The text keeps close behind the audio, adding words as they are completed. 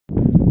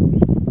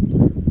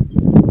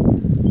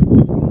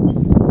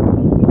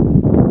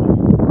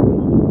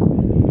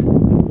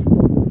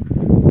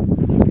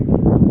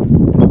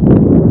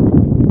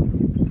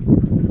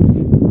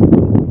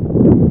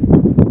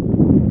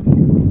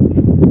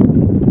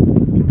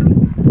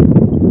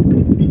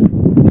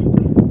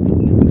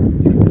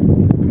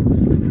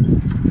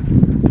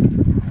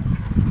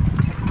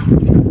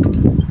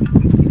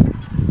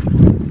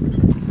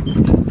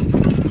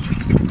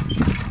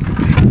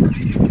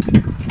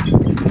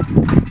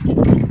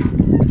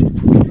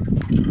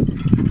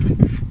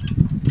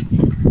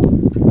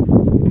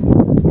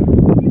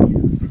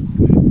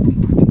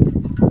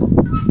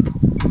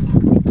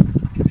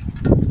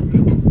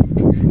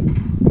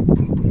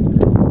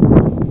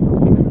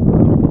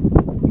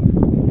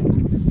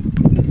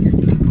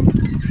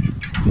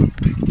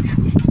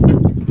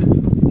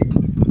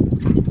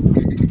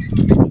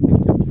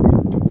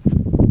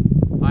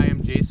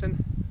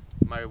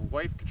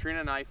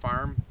and I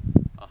farm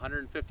a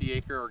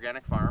 150-acre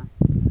organic farm,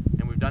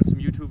 and we've done some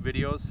YouTube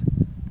videos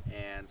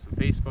and some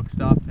Facebook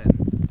stuff,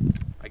 and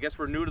I guess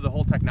we're new to the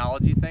whole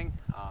technology thing.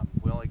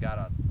 We only got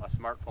a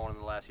smartphone in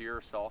the last year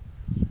or so,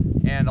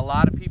 and a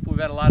lot of people,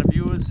 we've had a lot of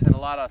views and a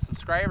lot of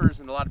subscribers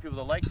and a lot of people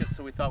that liked it,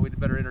 so we thought we'd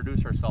better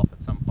introduce ourselves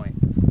at some point.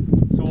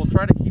 So we'll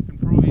try to keep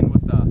improving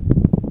with the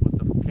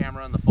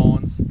camera and the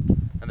phones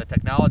and the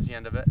technology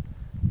end of it.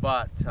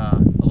 But a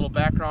little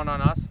background on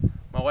us.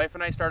 My wife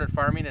and I started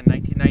farming in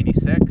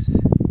 1996,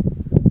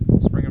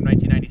 spring of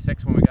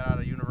 1996, when we got out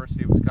of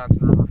University of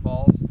Wisconsin River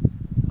Falls.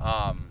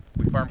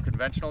 We farmed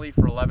conventionally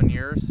for 11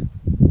 years.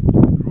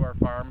 We grew our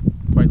farm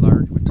quite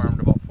large. We farmed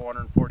about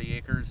 440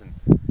 acres and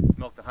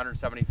milked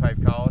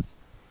 175 cows.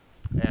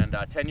 And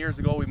 10 years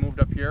ago we moved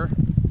up here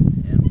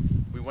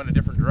and we went a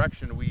different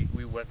direction.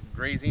 We went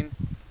grazing,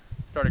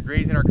 started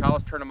grazing our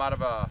cows, turned them out of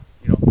the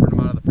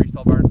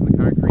freestyle barns in the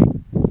concrete.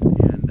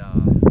 And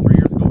 3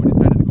 years ago we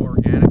decided to go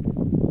organic.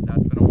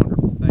 That's been a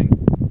wonderful thing.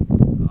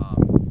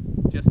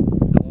 Just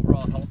the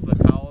overall health of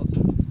the cows,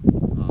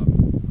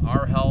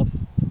 our health,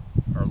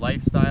 our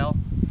lifestyle.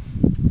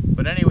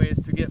 But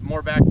anyways, to get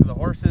more back to the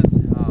horses,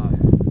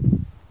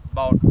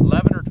 about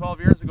 11 or 12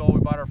 years ago we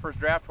bought our first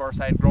draft horse.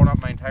 I had grown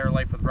up my entire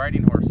life with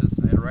riding horses.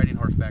 I had a riding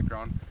horse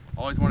background.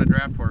 Always wanted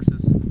draft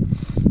horses.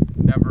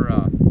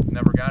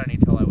 Never got any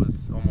till I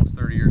was almost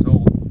 30 years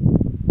old.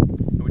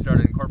 And we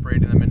started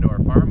incorporating them into our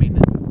farming.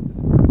 And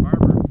as a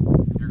farmer,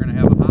 if you're going to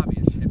have a hobby,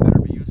 it better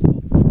be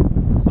useful.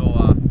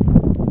 So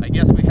I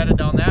guess we headed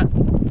down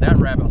that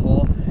rabbit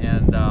hole,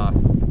 and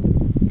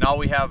now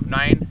we have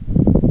 9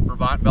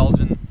 Brabant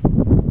Belgian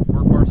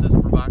workhorses,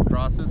 Brabant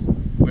crosses.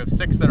 We have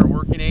 6 that are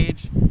working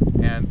age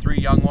and 3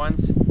 young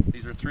ones.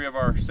 These are 3 of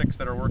our 6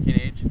 that are working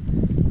age.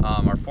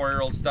 Our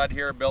 4-year-old stud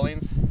here,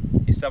 Billings,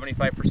 he's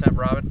 75%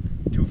 Brabant.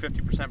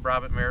 50%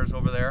 Brabant mares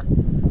over there.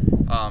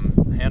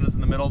 Hannah's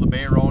in the middle, the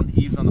bay roan,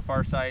 Eve's on the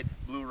far side,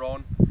 blue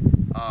roan.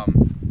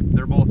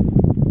 They're both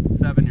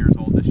 7 years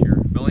old this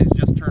year. Billings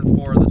just turned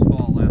 4 this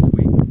fall last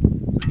week,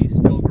 so he's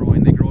still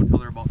growing. They grow until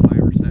they're about 5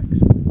 or 6.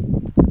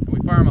 And we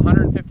farm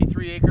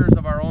 153 acres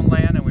of our own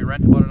land, and we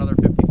rent about another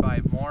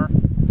 55 more.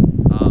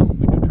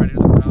 We do try to do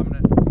the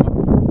predominant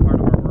part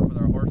of our work with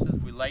our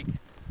horses. We like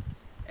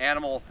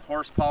animal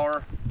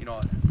horsepower,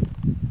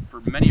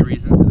 for many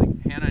reasons.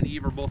 Like Hannah and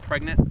Eve are both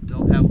pregnant.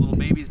 They'll have little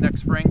babies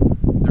next spring.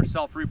 They're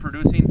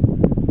self-reproducing.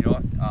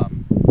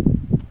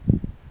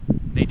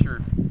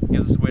 Nature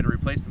gives us a way to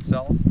replace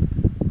themselves.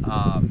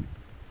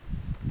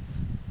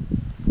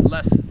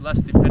 Less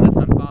dependence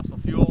on fossil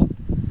fuel.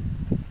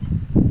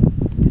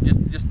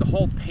 Just the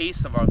whole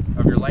pace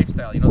of your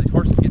lifestyle. These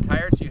horses get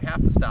tired, so you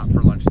have to stop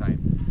for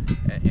lunchtime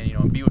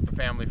and be with the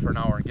family for an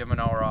hour and give them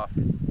an hour off.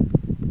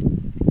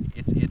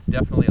 It's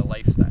definitely a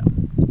lifestyle.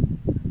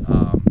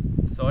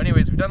 So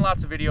anyways, we've done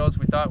lots of videos.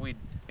 We thought we'd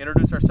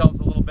introduce ourselves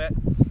a little bit,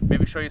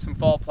 maybe show you some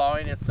fall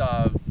plowing. It's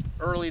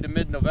early to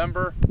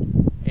mid-November,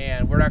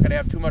 and we're not going to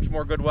have too much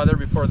more good weather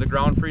before the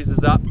ground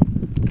freezes up.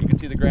 You can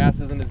see the grass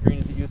isn't as green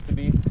as it used to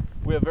be.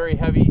 We have very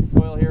heavy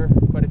soil here,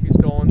 quite a few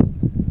stones.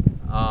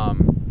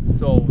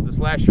 So this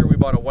last year we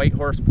bought a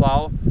Whitehorse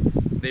plow.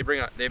 They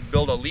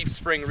build a leaf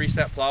spring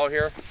reset plow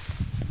here.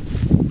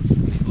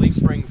 And these leaf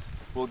springs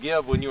will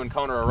give when you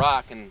encounter a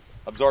rock and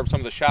absorb some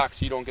of the shock,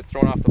 so you don't get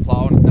thrown off the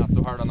plow and it's not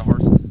so hard on the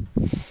horses.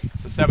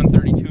 It's a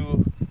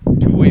 732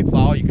 two-way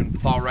plow. You can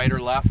plow right or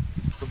left.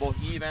 So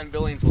both Eve and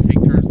Billings will take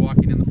turns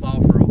walking in the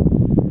plow furrow.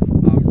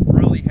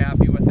 Really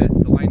happy with it.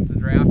 The lines of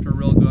draft are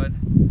real good.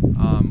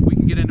 We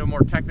can get into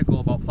more technical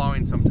about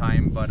plowing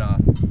sometime, but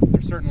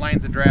there's certain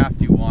lines of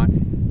draft you want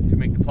to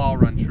make the plow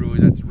run true.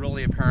 That's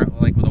really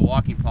apparent. Like with a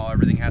walking plow,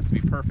 everything has to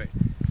be perfect.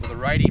 With a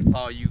riding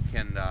plow, you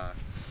can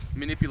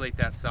manipulate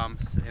that some,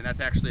 and that's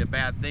actually a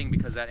bad thing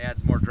because that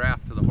adds more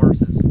draft to the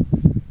horses.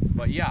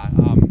 But yeah,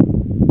 so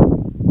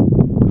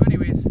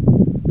anyways,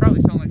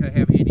 probably sound like I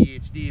have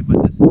ADHD,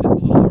 but this is just a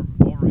little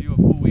overview of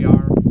who we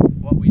are,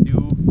 what we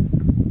do,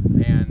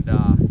 and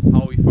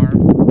how we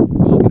farm.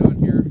 So I'll get on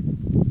here,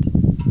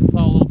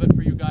 plow a little bit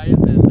for you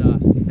guys,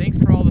 and thanks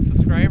for all the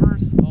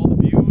subscribers, all the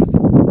views.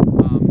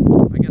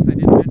 I guess I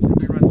didn't mention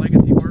we run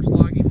legacy horse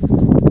logging,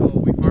 so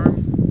we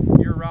farm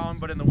year-round,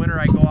 but in the winter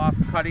I go off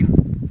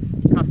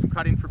custom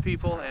cutting for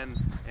people and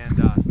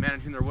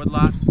managing their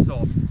woodlots.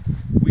 So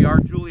we are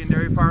Julian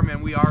Dairy Farm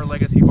and we are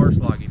legacy horse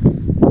logging.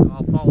 So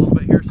I'll plow a little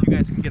bit here so you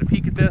guys can get a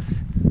peek at this.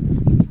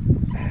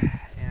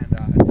 And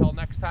until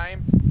next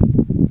time,